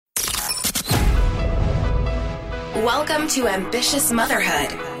Welcome to Ambitious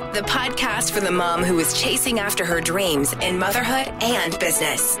Motherhood, the podcast for the mom who is chasing after her dreams in motherhood and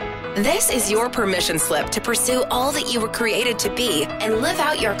business. This is your permission slip to pursue all that you were created to be and live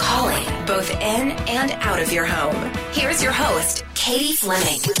out your calling, both in and out of your home. Here's your host, Katie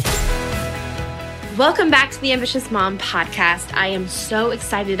Fleming. Welcome back to the Ambitious Mom podcast. I am so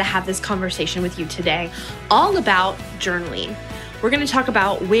excited to have this conversation with you today, all about journaling. We're going to talk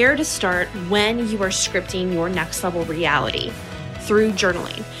about where to start when you are scripting your next level reality through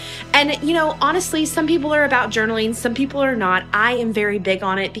journaling. And, honestly, some people are about journaling, some people are not. I am very big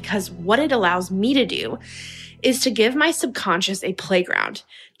on it because what it allows me to do is to give my subconscious a playground.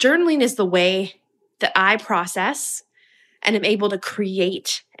 Journaling is the way that I process and am able to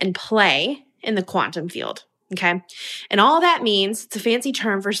create and play in the quantum field. Okay. And all that means, it's a fancy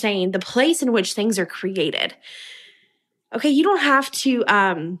term for saying the place in which things are created. Okay, you don't have to,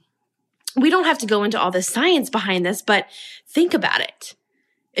 we don't have to go into all the science behind this, but think about it.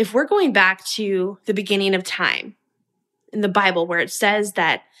 If we're going back to the beginning of time in the Bible where it says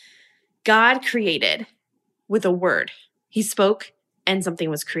that God created with a word, he spoke and something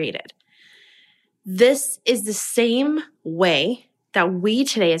was created. This is the same way that we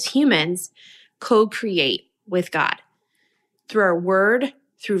today as humans co-create with God through our word,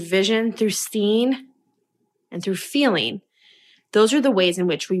 through vision, through seeing, and through feeling. Those are the ways in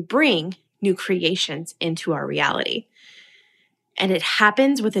which we bring new creations into our reality. And it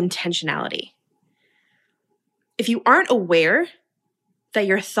happens with intentionality. If you aren't aware that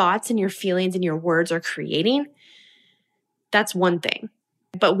your thoughts and your feelings and your words are creating, that's one thing.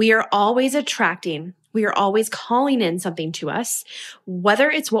 But we are always attracting, we are always calling in something to us,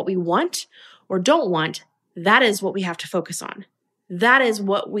 whether it's what we want or don't want. That is what we have to focus on. That is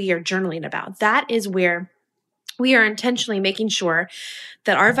what we are journaling about. That is where we are intentionally making sure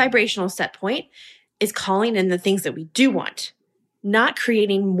that our vibrational set point is calling in the things that we do want, not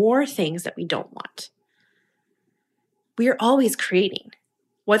creating more things that we don't want. We are always creating.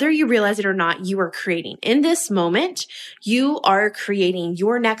 Whether you realize it or not, you are creating. In this moment, you are creating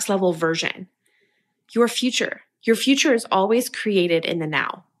your next level version, your future. Your future is always created in the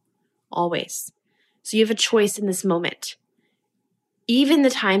now, always. So you have a choice in this moment. Even the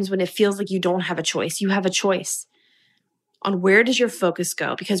times when it feels like you don't have a choice, you have a choice on where does your focus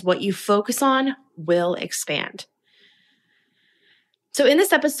go, because what you focus on will expand. So in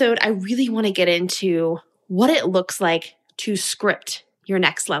this episode, I really want to get into what it looks like to script your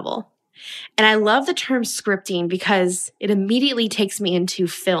next level. And I love the term scripting because it immediately takes me into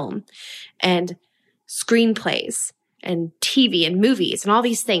film and screenplays and TV and movies and all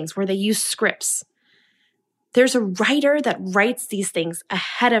these things where they use scripts. There's a writer that writes these things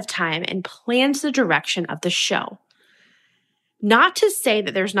ahead of time and plans the direction of the show. Not to say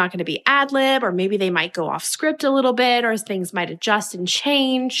that there's not going to be ad lib, or maybe they might go off script a little bit, or things might adjust and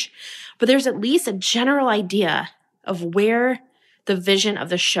change, but there's at least a general idea of where the vision of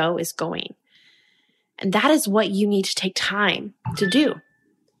the show is going. And that is what you need to take time to do.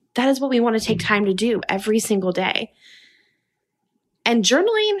 That is what we want to take time to do every single day. And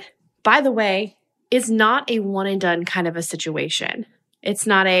journaling, by the way, is not a one and done kind of a situation. It's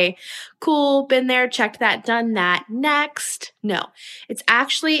not a cool, been there, checked that, done that, next. No, it's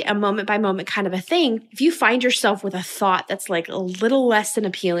actually a moment by moment kind of a thing. If you find yourself with a thought that's like a little less than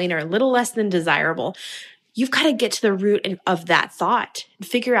appealing or a little less than desirable, you've got to get to the root of that thought and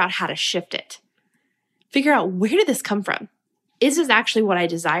figure out how to shift it. Figure out, where did this come from? Is this actually what I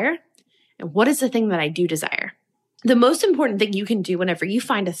desire? And what is the thing that I do desire? The most important thing you can do whenever you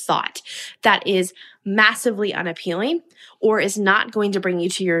find a thought that is massively unappealing or is not going to bring you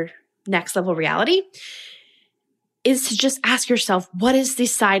to your next level reality is to just ask yourself, what is the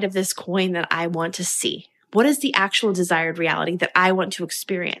side of this coin that I want to see? What is the actual desired reality that I want to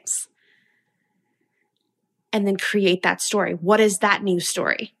experience? And then create that story. What is that new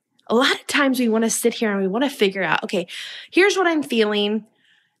story? A lot of times we want to sit here and we want to figure out, okay, here's what I'm feeling.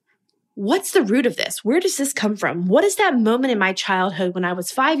 What's the root of this? Where does this come from? What is that moment in my childhood when I was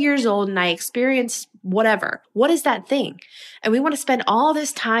 5 years old and I experienced whatever? What is that thing? And we want to spend all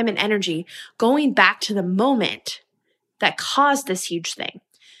this time and energy going back to the moment that caused this huge thing.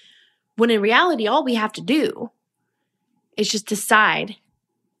 When in reality, all we have to do is just decide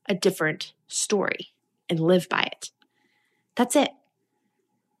a different story and live by it. That's it.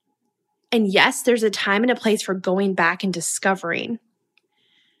 And yes, there's a time and a place for going back and discovering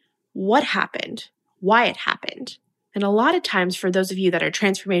what happened, why it happened. And a lot of times for those of you that are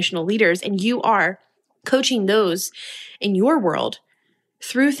transformational leaders and you are coaching those in your world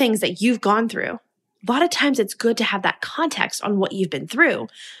through things that you've gone through, a lot of times it's good to have that context on what you've been through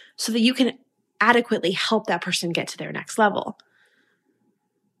so that you can adequately help that person get to their next level.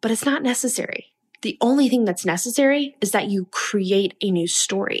 But it's not necessary. The only thing that's necessary is that you create a new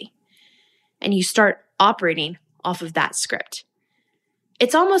story and you start operating off of that script.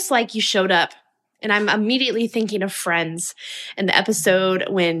 It's almost like you showed up, and I'm immediately thinking of Friends and the episode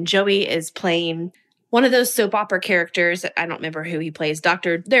when Joey is playing one of those soap opera characters. I don't remember who he plays.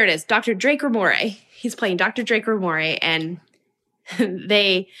 Dr. Draco Moray. He's playing Dr. Draco Moray, and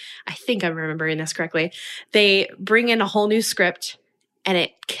I think I'm remembering this correctly, they bring in a whole new script and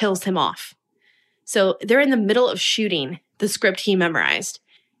it kills him off. So they're in the middle of shooting the script he memorized,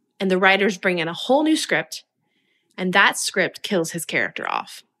 and the writers bring in a whole new script, and that script kills his character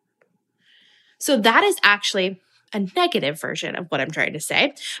off. So that is actually a negative version of what I'm trying to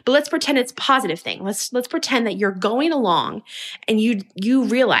say, but let's pretend it's a positive thing. Let's pretend that you're going along and you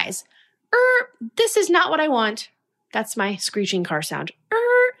realize, this is not what I want. That's my screeching car sound.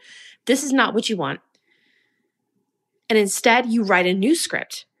 This is not what you want. And instead, you write a new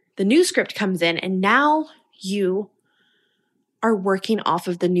script. The new script comes in, and now you are working off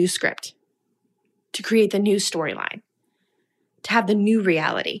of the new script to create the new storyline, to have the new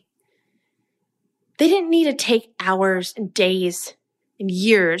reality. They didn't need to take hours and days and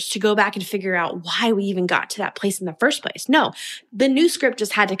years to go back and figure out why we even got to that place in the first place. No, the new script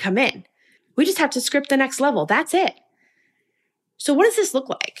just had to come in. We just have to script the next level. That's it. So what does this look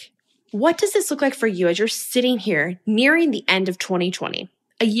like? What does this look like for you as you're sitting here nearing the end of 2020?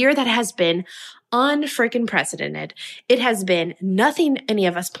 A year that has been unfreaking precedented. It has been nothing any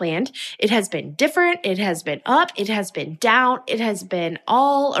of us planned. It has been different. It has been up. It has been down. It has been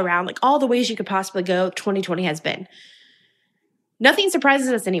all around, like all the ways you could possibly go. 2020 has been. Nothing surprises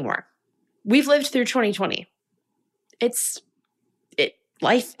us anymore. We've lived through 2020.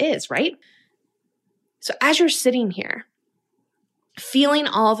 Life is, right? So as you're sitting here, feeling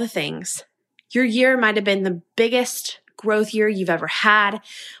all the things, your year might have been the biggest growth year you've ever had,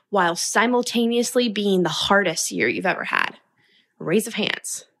 while simultaneously being the hardest year you've ever had. Raise of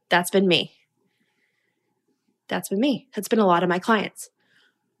hands. That's been me. That's been me. That's been a lot of my clients.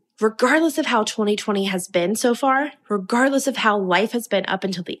 Regardless of how 2020 has been so far, regardless of how life has been up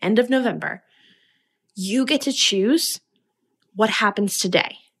until the end of November, you get to choose what happens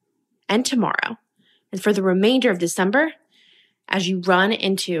today and tomorrow and for the remainder of December as you run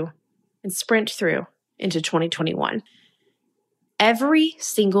into and sprint through into 2021. Every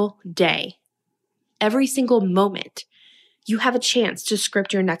single day, every single moment, you have a chance to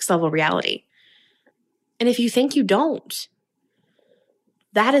script your next level reality. And if you think you don't,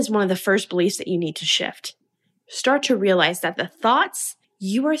 that is one of the first beliefs that you need to shift. Start to realize that the thoughts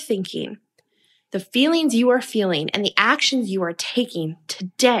you are thinking, the feelings you are feeling, and the actions you are taking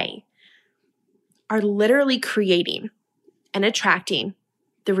today are literally creating and attracting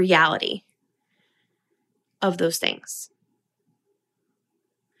the reality of those things.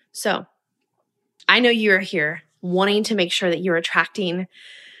 So I know you're here wanting to make sure that you're attracting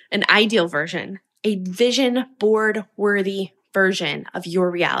an ideal version, a vision board worthy version of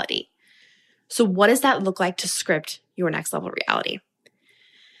your reality. So what does that look like to script your next level reality?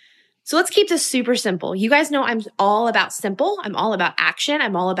 So let's keep this super simple. You guys know I'm all about simple. I'm all about action.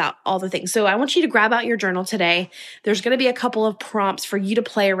 I'm all about all the things. So I want you to grab out your journal today. There's going to be a couple of prompts for you to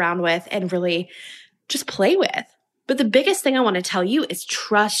play around with and really just play with. But the biggest thing I want to tell you is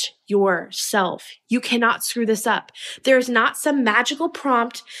trust yourself. You cannot screw this up. There's not some magical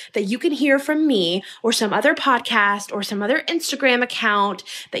prompt that you can hear from me or some other podcast or some other Instagram account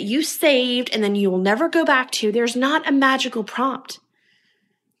that you saved and then you will never go back to. There's not a magical prompt.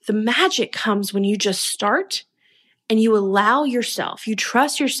 The magic comes when you just start and you allow yourself, you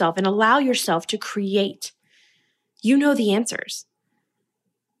trust yourself and allow yourself to create. You know the answers.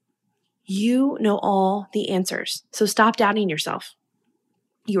 You know all the answers. So stop doubting yourself.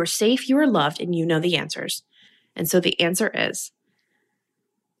 You are safe, you are loved, and you know the answers. And so the answer is,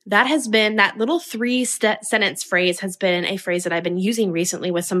 that little 3-sentence phrase has been a phrase that I've been using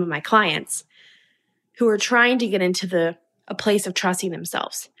recently with some of my clients who are trying to get into a place of trusting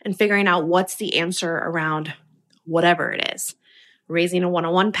themselves and figuring out what's the answer around whatever it is. Raising a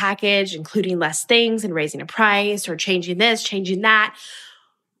one-on-one package, including less things and raising a price or changing this, changing that.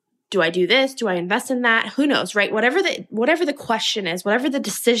 Do I do this? Do I invest in that? Who knows, right? Whatever the question is, whatever the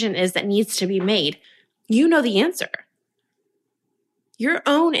decision is that needs to be made, you know the answer. Your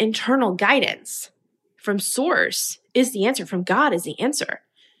own internal guidance from source is the answer. From God is the answer.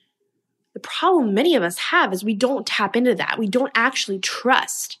 The problem many of us have is we don't tap into that. We don't actually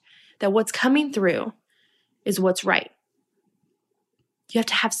trust that what's coming through is what's right. You have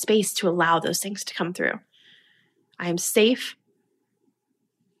to have space to allow those things to come through. I am safe.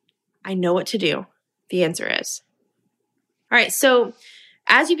 I know what to do? The answer is. All right, so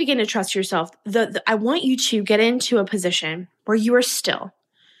as you begin to trust yourself, I want you to get into a position where you are still.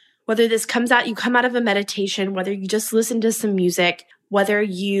 Whether this comes out, you come out of a meditation, whether you just listen to some music, whether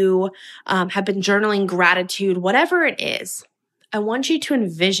you have been journaling gratitude, whatever it is, I want you to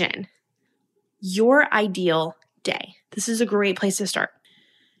envision your ideal day. This is a great place to start.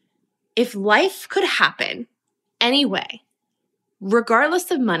 If life could happen anyway,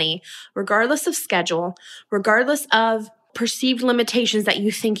 regardless of money, regardless of schedule, regardless of perceived limitations that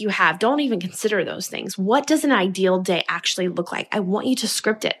you think you have, don't even consider those things. What does an ideal day actually look like? I want you to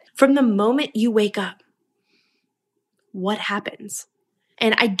script it. From the moment you wake up, what happens?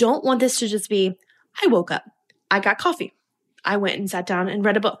 And I don't want this to just be, I woke up, I got coffee, I went and sat down and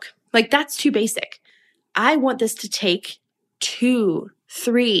read a book. Like, that's too basic. I want this to take 2,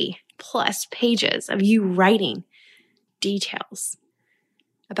 3+ pages of you writing details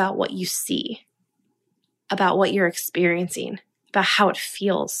about what you see, about what you're experiencing, about how it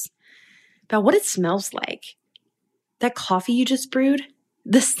feels, about what it smells like. That coffee you just brewed,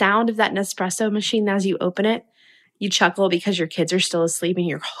 the sound of that Nespresso machine as you open it, you chuckle because your kids are still asleep and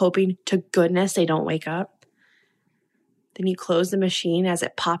you're hoping to goodness they don't wake up. Then you close the machine as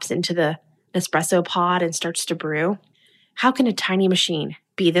it pops into the Nespresso pod and starts to brew. How can a tiny machine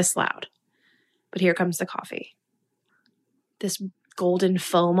be this loud? But here comes the coffee. This golden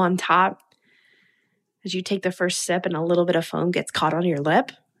foam on top. As you take the first sip and a little bit of foam gets caught on your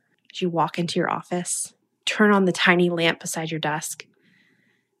lip, as you walk into your office, turn on the tiny lamp beside your desk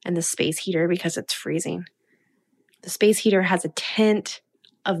and the space heater because it's freezing. The space heater has a tint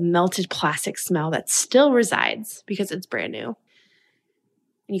of melted plastic smell that still resides because it's brand new.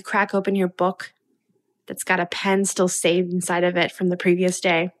 And you crack open your book that's got a pen still saved inside of it from the previous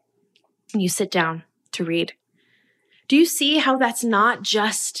day, and you sit down to read. Do you see how that's not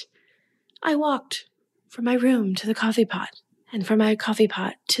just, I walked from my room to the coffee pot and from my coffee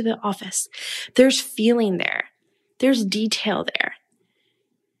pot to the office? There's feeling there. There's detail there.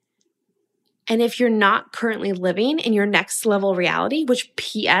 And if you're not currently living in your next level reality, which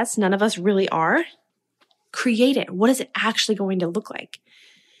P.S., none of us really are, create it. What is it actually going to look like?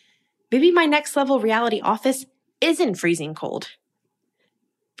 Maybe my next level reality office isn't freezing cold.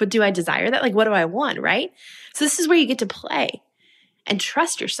 But do I desire that? Like, what do I want, right? So this is where you get to play and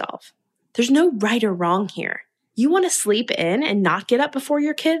trust yourself. There's no right or wrong here. You want to sleep in and not get up before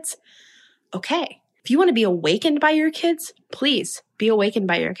your kids? Okay. If you want to be awakened by your kids, please be awakened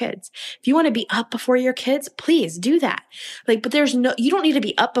by your kids. If you want to be up before your kids, please do that. But you don't need to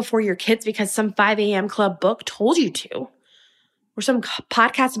be up before your kids because some 5 a.m. club book told you to, or some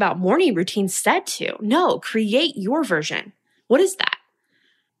podcast about morning routines said to. No, create your version. What is that?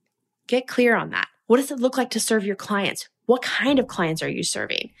 Get clear on that. What does it look like to serve your clients? What kind of clients are you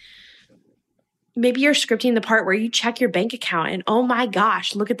serving? Maybe you're scripting the part where you check your bank account and, oh my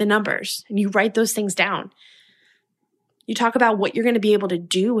gosh, look at the numbers, and you write those things down. You talk about what you're going to be able to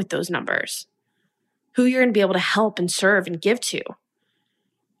do with those numbers, who you're going to be able to help and serve and give to.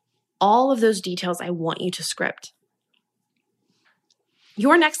 All of those details I want you to script.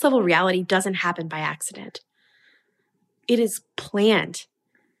 Your next level reality doesn't happen by accident. It is planned.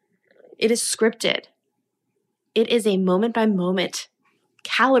 It is scripted. It is a moment by moment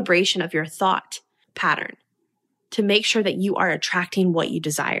calibration of your thought pattern to make sure that you are attracting what you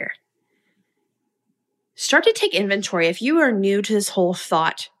desire. Start to take inventory. If you are new to this whole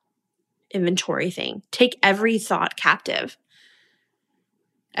thought inventory thing, take every thought captive.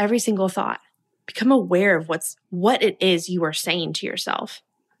 Every single thought. Become aware of what it is you are saying to yourself.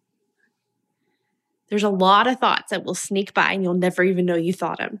 There's a lot of thoughts that will sneak by and you'll never even know you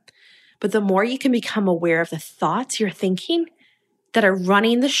thought them. But the more you can become aware of the thoughts you're thinking that are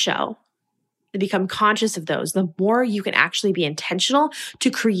running the show, and become conscious of those, the more you can actually be intentional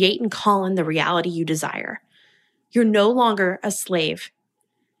to create and call in the reality you desire. You're no longer a slave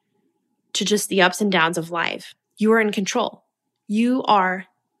to just the ups and downs of life. You are in control. You are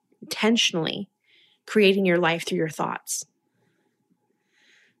intentionally creating your life through your thoughts.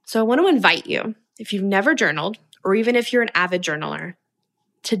 So I want to invite you, if you've never journaled, or even if you're an avid journaler,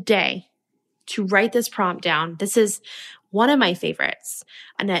 today to write this prompt down. This is one of my favorites.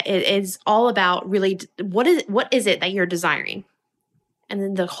 And it is all about really what is it that you're desiring? And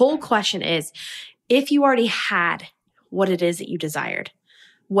then the whole question is, if you already had what it is that you desired,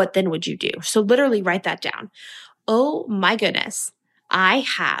 what then would you do? So literally write that down. Oh my goodness, I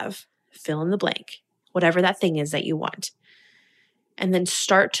have fill in the blank, whatever that thing is that you want. And then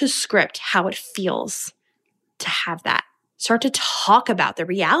start to script how it feels to have that. Start to talk about the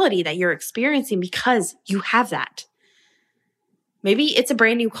reality that you're experiencing because you have that. Maybe it's a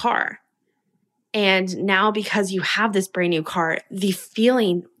brand new car. And now because you have this brand new car, the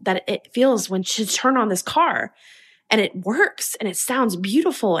feeling that it feels when you turn on this car and it works and it sounds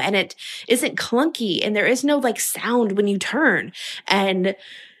beautiful and it isn't clunky and there is no like sound when you turn and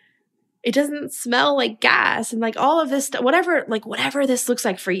it doesn't smell like gas and like all of this stuff, whatever this looks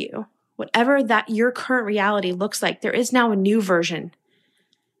like for you, whatever that your current reality looks like, there is now a new version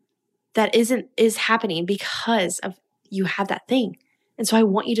that is happening because of you have that thing. And so I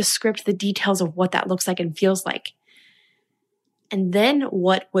want you to script the details of what that looks like and feels like. And then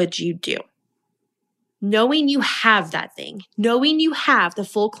what would you do? Knowing you have that thing, knowing you have the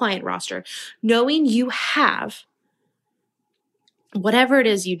full client roster, knowing you have whatever it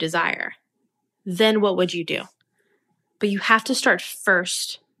is you desire, then what would you do? But you have to start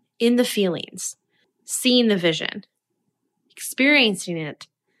first in the feelings, seeing the vision, experiencing it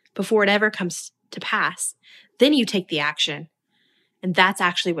before it ever comes to pass. Then you take the action. And that's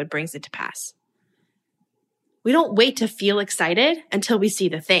actually what brings it to pass. We don't wait to feel excited until we see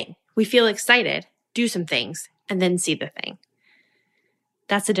the thing. We feel excited, do some things, and then see the thing.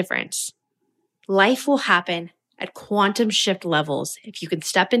 That's the difference. Life will happen at quantum shift levels if you can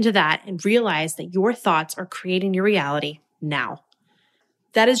step into that and realize that your thoughts are creating your reality now.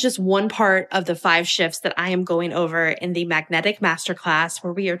 That is just one part of the 5 shifts that I am going over in the Magnetic Masterclass,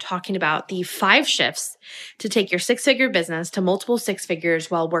 where we are talking about the 5 shifts to take your 6-figure business to multiple 6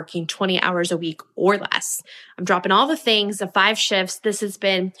 figures while working 20 hours a week or less. I'm dropping all the things, the 5 shifts. This has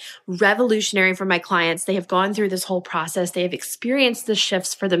been revolutionary for my clients. They have gone through this whole process. They have experienced the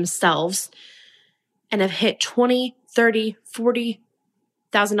shifts for themselves and have hit $20,000, $30,000,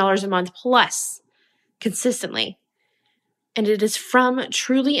 $40,000 a month plus consistently. And it is from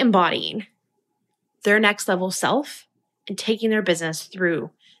truly embodying their next level self and taking their business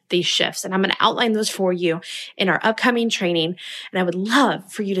through these shifts. And I'm going to outline those for you in our upcoming training. And I would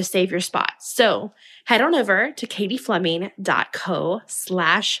love for you to save your spot. So head on over to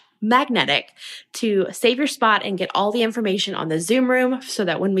katiefleming.co/magnetic to save your spot and get all the information on the Zoom room so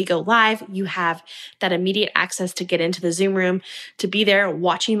that when we go live, you have that immediate access to get into the Zoom room, to be there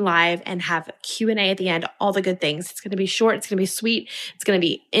watching live and have Q&A at the end, all the good things. It's going to be short. It's going to be sweet. It's going to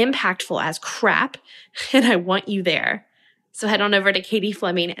be impactful as crap. And I want you there. So head on over to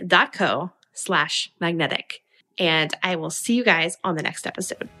katiefleming.co/magnetic. And I will see you guys on the next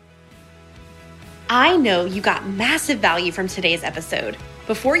episode. I know you got massive value from today's episode.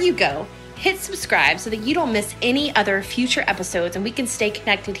 Before you go, hit subscribe so that you don't miss any other future episodes and we can stay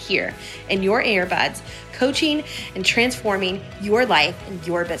connected here in your earbuds, coaching and transforming your life and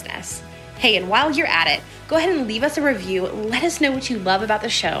your business. Hey, and while you're at it, go ahead and leave us a review. Let us know what you love about the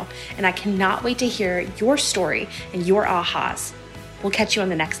show. And I cannot wait to hear your story and your ahas. We'll catch you on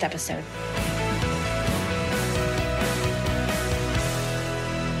the next episode.